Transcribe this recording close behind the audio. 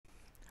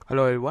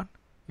Hello everyone,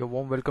 your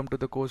warm welcome to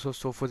the course of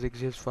Sophos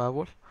XG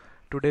Firewall.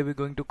 Today we're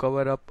going to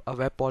cover up a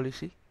web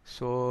policy.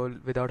 So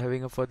without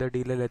having a further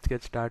delay, let's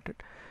get started.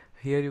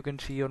 Here you can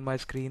see on my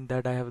screen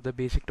that I have the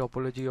basic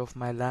topology of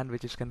my LAN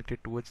which is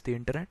connected towards the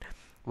internet.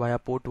 Via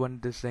port 1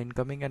 this is the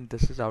incoming and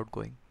this is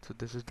outgoing. So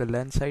this is the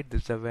LAN side,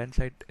 this is the WAN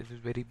side. This is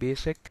very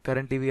basic.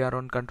 Currently we are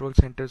on control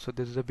center, so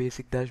this is a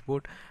basic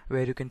dashboard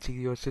where you can see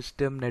your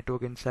system,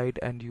 network inside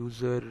and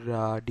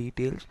user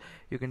details.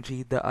 You can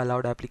see the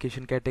allowed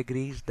application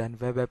categories, then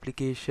web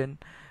application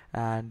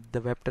and the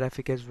web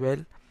traffic as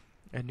well.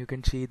 And you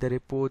can see the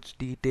reports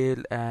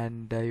detail,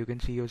 and you can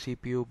see your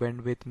CPU,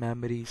 bandwidth,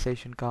 memory,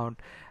 session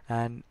count,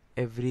 and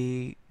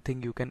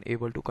everything you can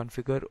able to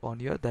configure on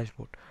your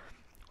dashboard.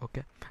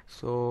 Okay,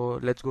 so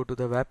let's go to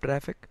the web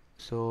traffic.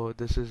 So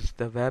this is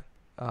the web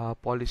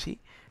policy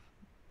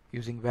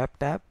using web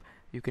tab.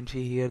 You can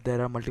see here there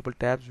are multiple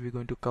tabs. We're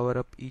going to cover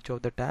up each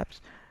of the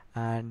tabs,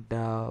 and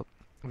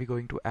we're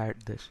going to add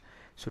this.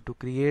 So to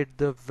create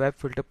the web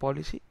filter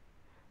policy,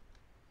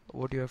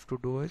 what you have to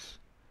do is,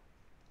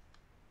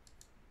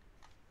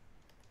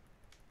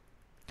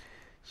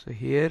 so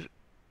here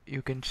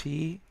you can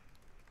see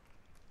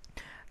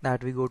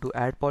that we go to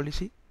add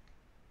policy.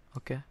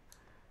 Okay,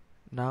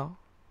 now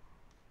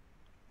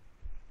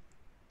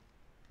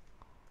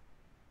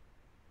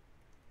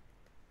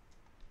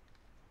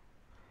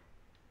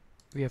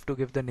we have to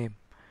give the name.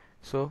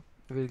 So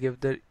we'll give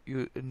the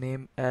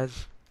name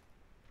as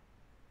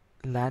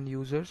LAN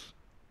users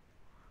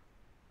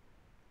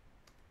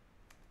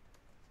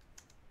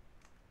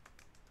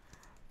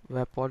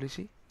web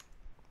policy.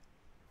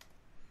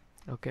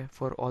 Okay,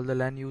 for all the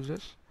LAN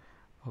users.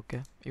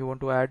 Okay, you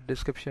want to add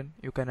description,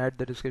 you can add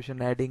the description,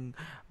 adding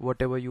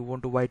whatever you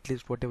want to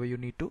whitelist, whatever you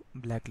need to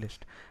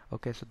blacklist.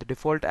 Okay, so the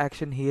default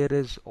action here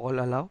is all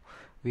allow.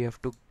 We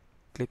have to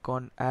click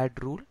on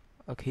add rule.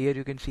 Okay, here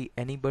you can see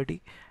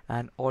anybody,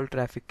 and all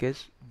traffic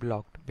is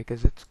blocked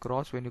because it's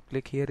cross. When you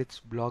click here,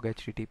 it's block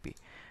HTTP.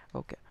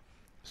 Okay,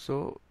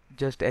 so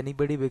just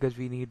anybody, because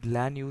we need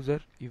LAN user.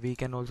 We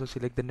can also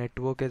select the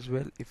network as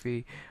well if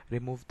we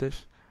remove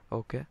this.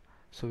 Okay,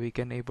 so we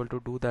can able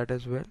to do that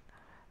as well,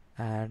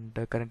 and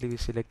currently we're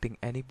selecting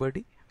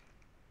anybody.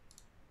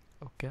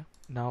 Okay,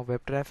 now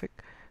web traffic.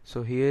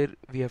 So here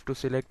we have to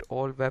select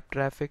all web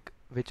traffic,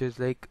 which is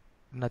like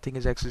nothing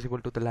is accessible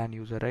to the LAN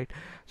user, right?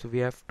 So we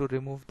have to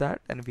remove that,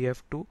 and we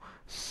have to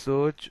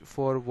search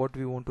for what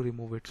we want to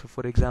remove it. So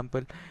for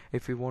example,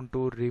 if we want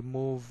to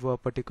remove a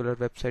particular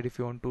website, if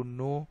you want to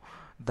know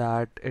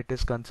that it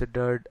is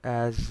considered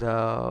as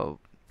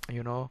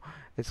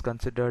it's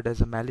considered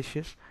as a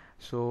malicious,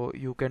 so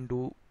you can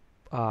do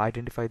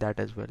identify that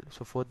as well.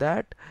 So for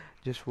that,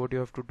 just what you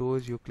have to do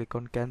is you click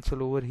on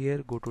cancel over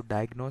here, go to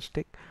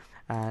diagnostic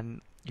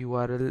and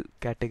URL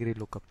category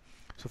lookup.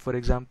 So for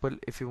example,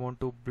 if you want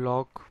to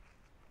block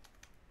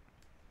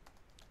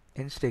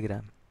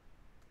Instagram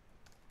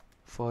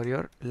for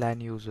your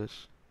LAN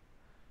users,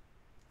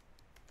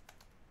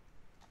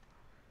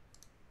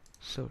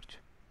 search.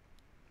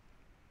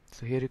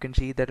 So here you can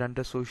see that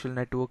under social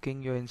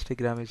networking your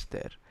Instagram is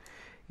there.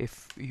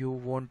 If you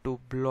want to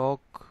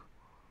block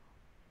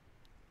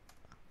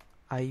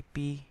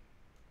IP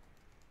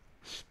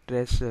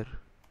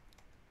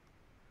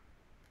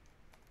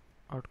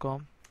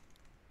stressor.com,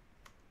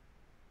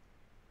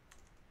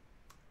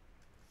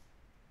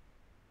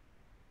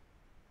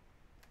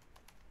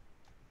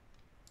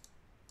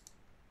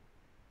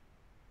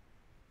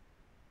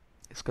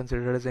 is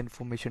considered as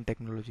information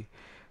technology.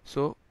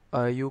 So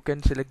you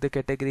can select the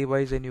category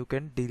wise, and you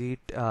can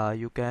delete,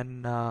 you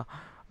can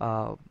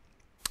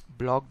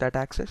block that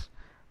access.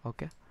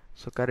 Okay,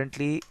 so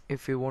currently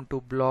if you want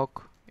to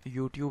block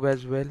YouTube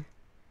as well,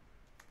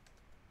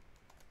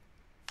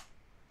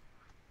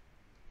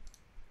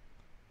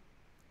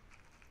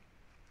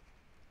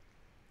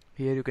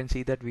 here you can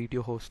see that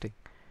video hosting.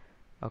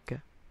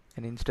 Okay,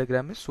 and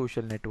Instagram is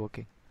social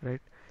networking,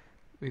 right?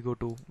 We go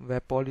to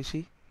web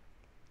policy,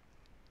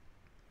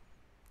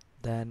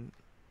 then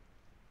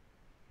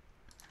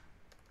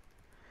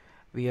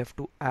we have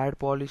to add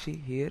policy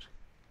here.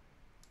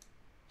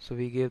 So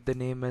we gave the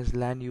name as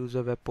LAN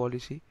user web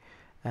policy,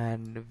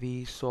 and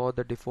we saw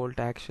the default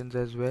actions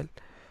as well.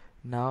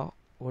 Now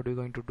what we're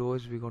going to do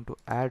is we're going to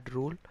add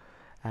rule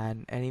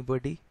and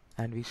anybody,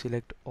 and we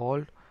select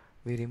all.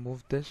 We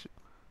remove this.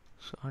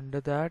 So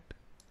under that,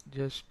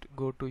 just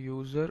go to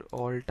user,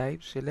 all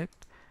types,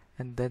 select,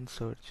 and then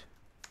search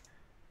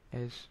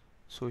as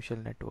social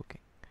networking.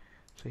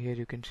 So here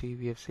you can see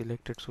we have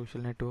selected social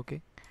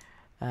networking,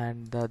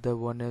 and the other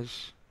one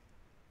is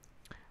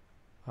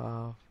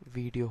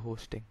video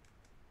hosting.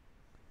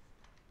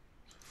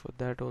 For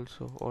that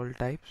also all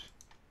types.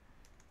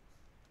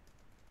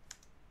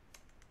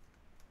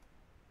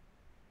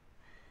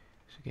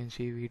 So you can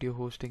see video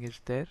hosting is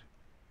there.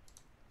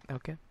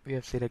 Okay, we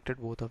have selected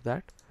both of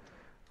that.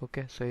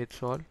 Okay, so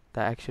it's all,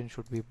 the action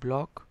should be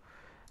block,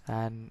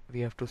 and we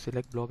have to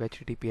select block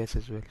HTTPS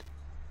as well.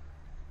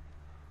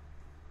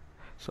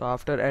 So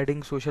after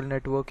adding social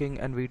networking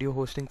and video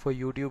hosting for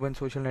YouTube and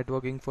social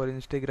networking for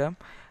Instagram,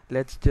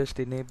 let's just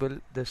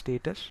enable the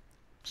status.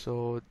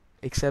 So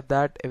except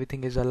that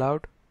everything is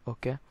allowed.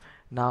 Okay,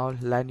 now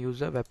LAN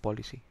user web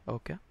policy.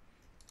 Okay,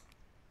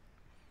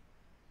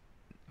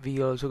 we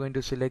are also going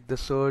to select the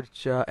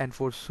search,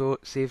 enforce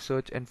save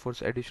search,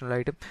 enforce additional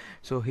item.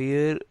 So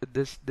here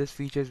this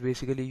feature is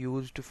basically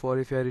used for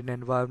if you are in an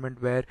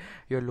environment where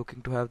you're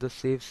looking to have the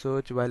save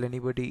search while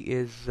anybody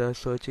is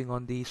searching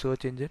on the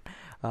search engine,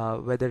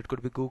 whether it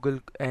could be Google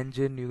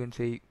engine, you can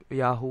say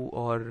Yahoo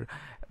or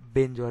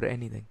Binge or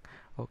anything.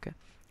 Okay,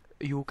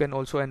 you can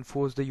also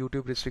enforce the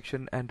YouTube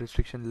restriction and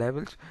restriction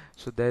levels.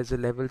 So there's a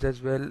levels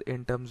as well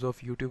in terms of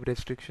YouTube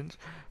restrictions.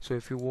 So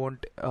if you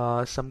want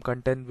some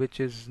content which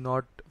is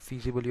not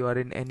feasible, you are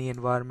in any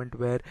environment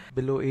where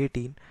below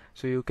 18,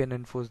 so you can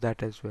enforce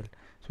that as well.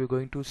 So we're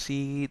going to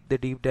see the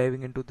deep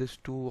diving into these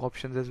two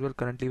options as well.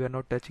 Currently we're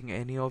not touching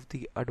any of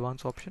the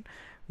advanced option.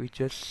 We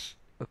just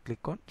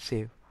click on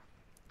save.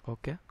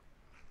 Okay,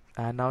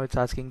 and now it's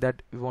asking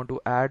that we want to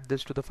add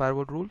this to the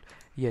firewall rule.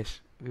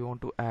 Yes, we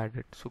want to add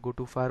it. So go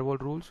to firewall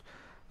rules.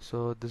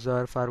 So this is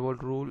our firewall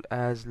rule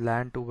as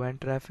LAN to WAN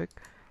traffic.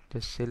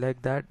 Just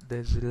select that.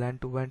 There's LAN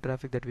to WAN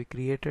traffic that we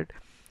created.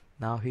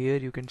 Now here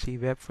you can see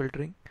web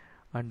filtering.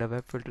 Under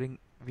web filtering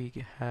we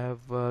have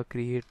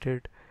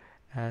created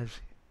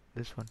as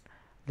this one,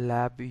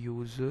 LAN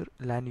user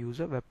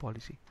web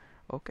policy.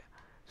 Okay,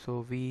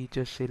 so we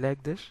just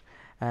select this,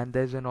 and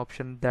there's an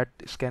option that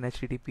scan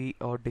HTTP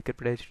or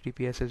decrypt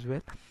HTTPS as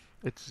well.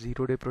 It's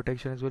 0-day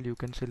protection as well. You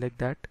can select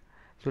that.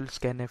 So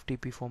scan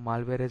FTP for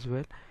malware as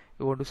well.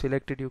 You want to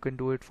select it, you can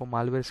do it for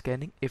malware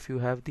scanning if you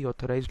have the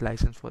authorized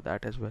license for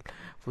that as well.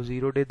 For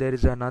 0-day there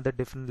is another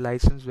different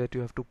license that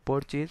you have to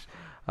purchase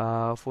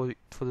for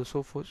the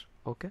Sophos.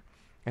 Okay,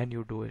 and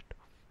you do it.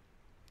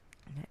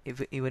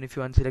 Even if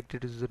you unselect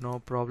it, is no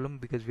problem,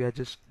 because we are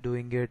just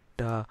doing it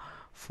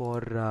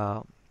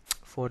for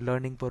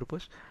learning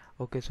purpose.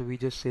 Okay, so we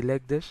just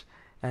select this,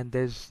 and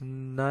there's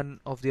none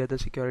of the other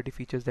security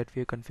features that we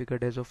have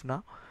configured as of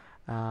now.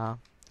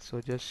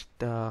 So just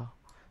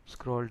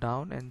scroll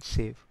down and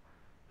save.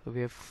 So we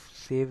have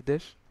saved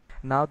this.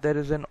 Now there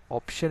is an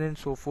option in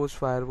Sophos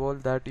Firewall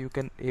that you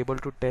can able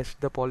to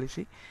test the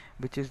policy,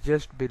 which is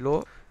just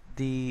below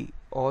the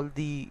all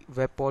the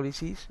web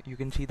policies. You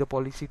can see the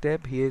policy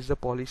tab. Here is the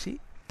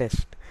policy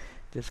test.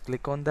 Just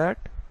click on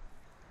that,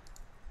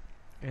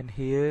 and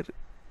here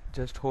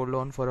just hold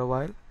on for a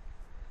while.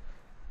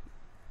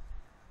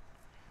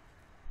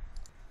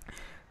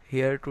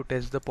 Here to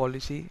test the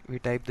policy we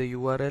type the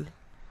URL.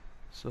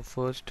 So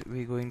first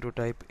we're going to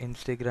type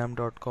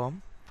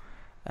instagram.com,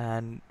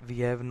 and we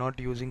have not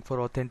using for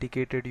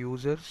authenticated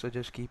users, so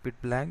just keep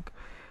it blank.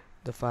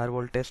 The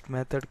firewall test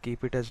method,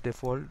 keep it as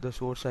default. The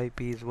source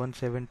IP is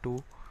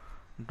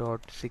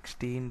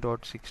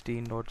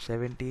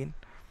 172.16.16.17,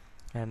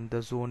 and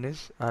the zone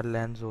is our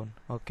LAN zone.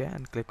 Okay,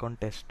 and click on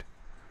test.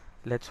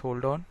 Let's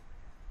hold on.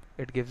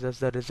 It gives us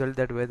the result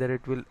that whether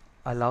it will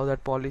allow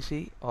that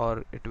policy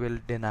or it will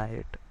deny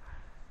it.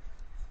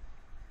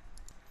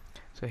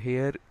 So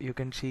here you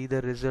can see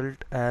the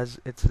result as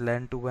it's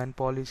LAN to WAN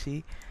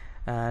policy,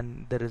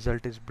 and the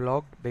result is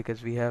blocked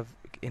because we have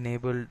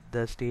enabled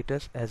the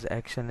status as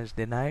action is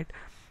denied,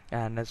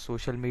 and as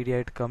social media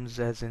it comes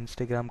as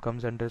Instagram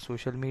comes under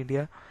social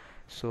media.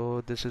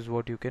 So this is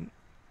what you can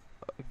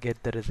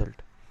get the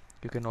result.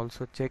 You can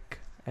also check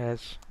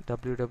as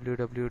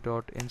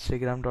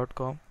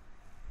www.instagram.com.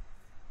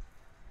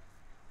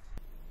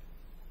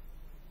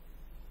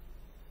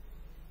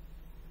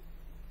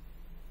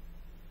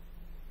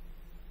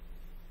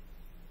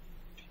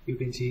 You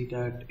can see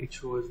that it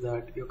shows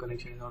that your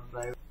connection is not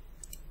private.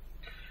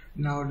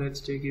 Now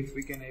let's check if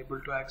we can able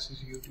to access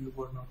YouTube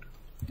or not.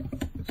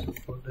 So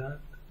for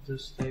that,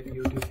 just type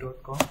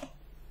youtube.com.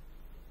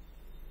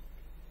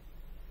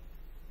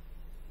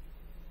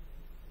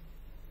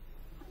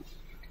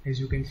 As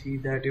you can see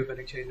that your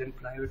connection is in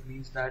private,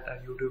 means that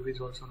YouTube is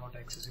also not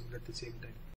accessible at the same time.